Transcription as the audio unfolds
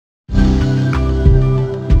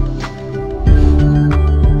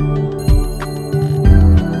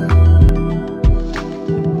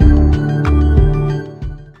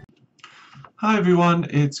Hi everyone,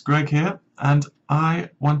 it's Greg here, and I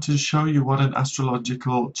want to show you what an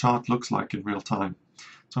astrological chart looks like in real time.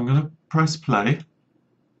 So I'm going to press play,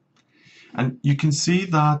 and you can see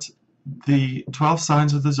that the 12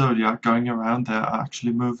 signs of the zodiac going around there are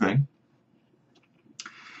actually moving.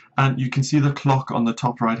 And you can see the clock on the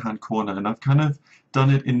top right hand corner, and I've kind of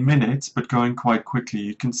done it in minutes but going quite quickly.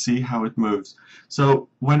 You can see how it moves. So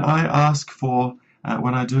when I ask for,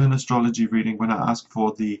 when I do an astrology reading, when I ask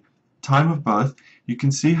for the time of birth, you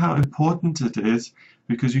can see how important it is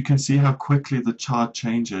because you can see how quickly the chart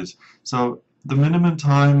changes. So the minimum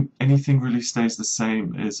time anything really stays the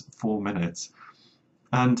same is 4 minutes.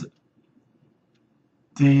 And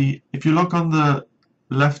if you look on the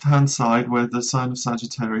left hand side where the sign of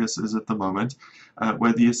Sagittarius is at the moment,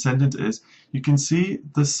 where the ascendant is, you can see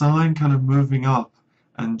the sign kind of moving up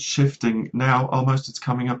and shifting. Now almost it's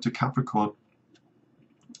coming up to Capricorn.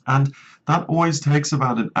 And that always takes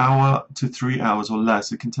about an hour to 3 hours or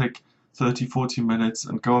less. It can take 30-40 minutes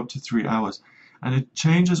and go up to 3 hours. And it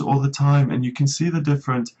changes all the time, and you can see the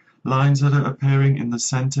different lines that are appearing in the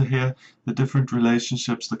center here, the different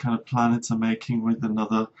relationships the kind of planets are making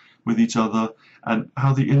with each other, and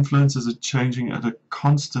how the influences are changing at a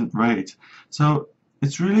constant rate. So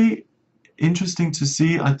it's really interesting to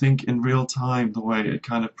see, I think, in real time the way it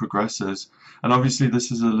kind of progresses. And obviously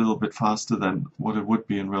this is a little bit faster than what it would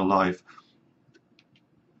be in real life.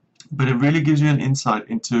 But it really gives you an insight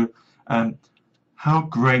into how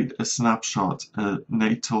great a snapshot, a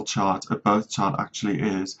natal chart, a birth chart actually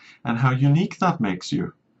is, and how unique that makes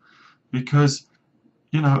you. Because,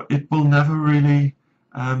 you know, it will never really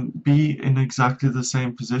be in exactly the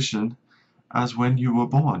same position as when you were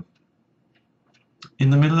born.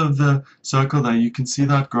 In the middle of the circle there, you can see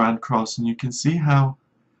that Grand Cross, and you can see how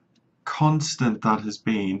constant that has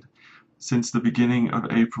been since the beginning of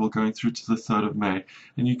April going through to the 3rd of May.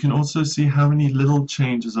 And you can also see how many little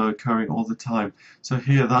changes are occurring all the time. So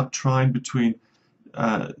here, that trine between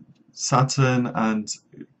Saturn and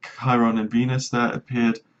Chiron and Venus there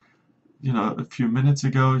appeared, you know, a few minutes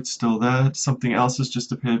ago. It's still there. Something else has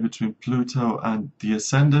just appeared between Pluto and the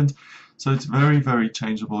ascendant. So it's very, very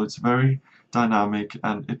changeable. It's very dynamic,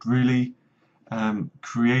 and it really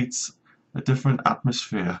creates a different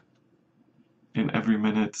atmosphere in every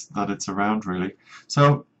minute that it's around, really.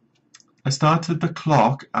 So I started the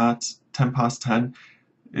clock at 10 past 10.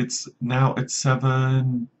 It's now at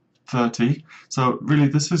 7:30. So really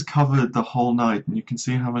this has covered the whole night, and you can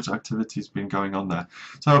see how much activity has been going on there.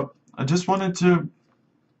 So I just wanted to,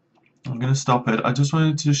 I'm going to stop it. I just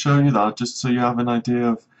wanted to show you that, just so you have an idea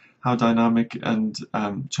of how dynamic and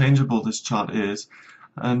changeable this chart is,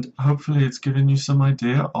 and hopefully it's given you some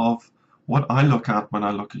idea of what I look at when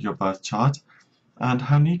I look at your birth chart and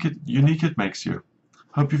how unique it makes you.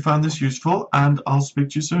 Hope you found this useful, and I'll speak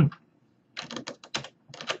to you soon.